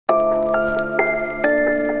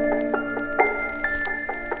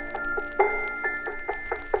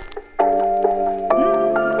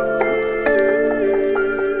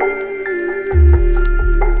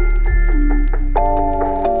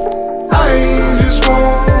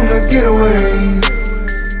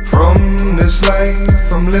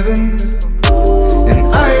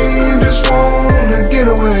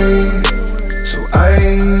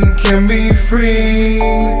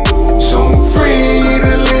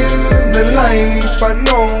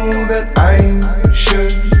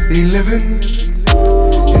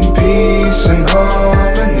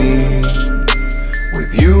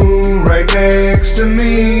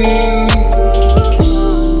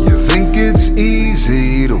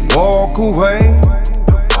away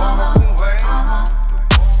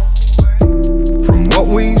from what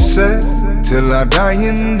we said till our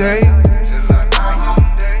dying day.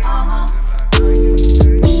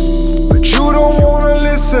 But you don't wanna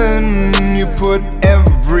listen, you put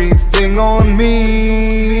everything on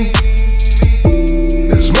me.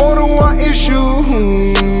 There's more to our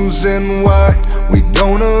issues and why we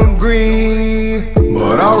don't agree.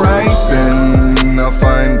 But alright then, I'll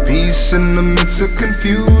find peace in the midst of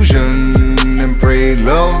confusion and pray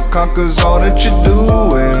love conquers all that you're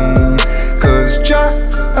doing. Cause Jah,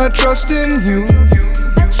 I trust in you.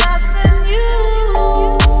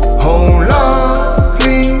 Oh Lord,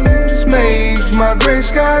 please make my gray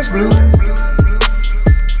skies blue.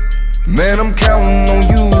 Man, I'm counting on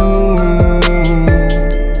you.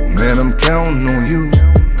 Man, I'm counting on you.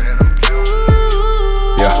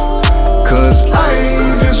 Yeah, cause I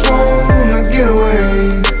just wanna get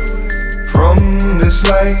away from this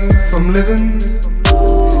life I'm living.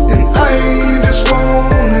 And I just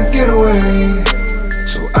wanna get away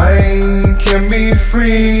so I can be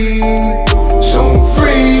free. So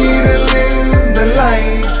free to live the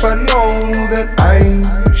life I know that I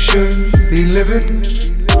should be living.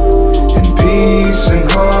 In peace and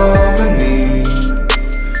harmony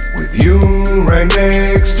with you right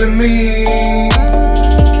next to me.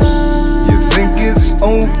 You think it's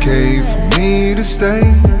okay for me to stay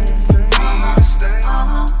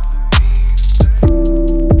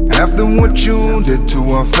after what you did to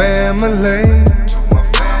our family?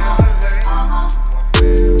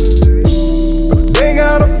 But they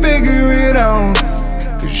gotta figure it out,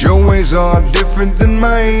 cause your ways are different than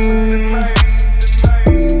mine.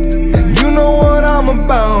 And you know what I'm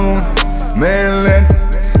about, man, let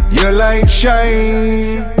your light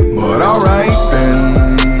shine. But alright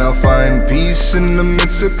then, I'll find peace in the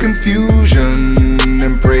midst of confusion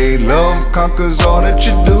and pray love conquers all that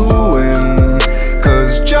you're doing.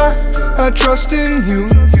 Cause Jah, I trust in you.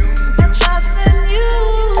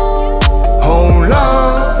 Oh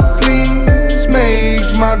Lord, please make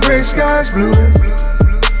my gray skies blue.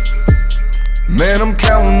 Man, I'm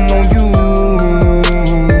counting on you.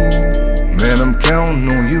 Man, I'm counting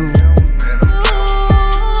on you.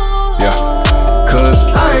 Yeah, cause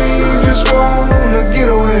I just wanna get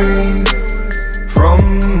away from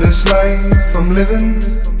this life I'm living.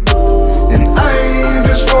 And I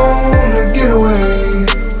just wanna get away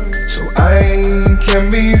so I can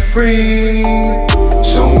be free.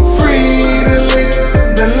 So free to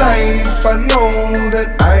live the life I know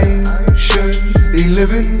that I should be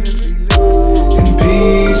living.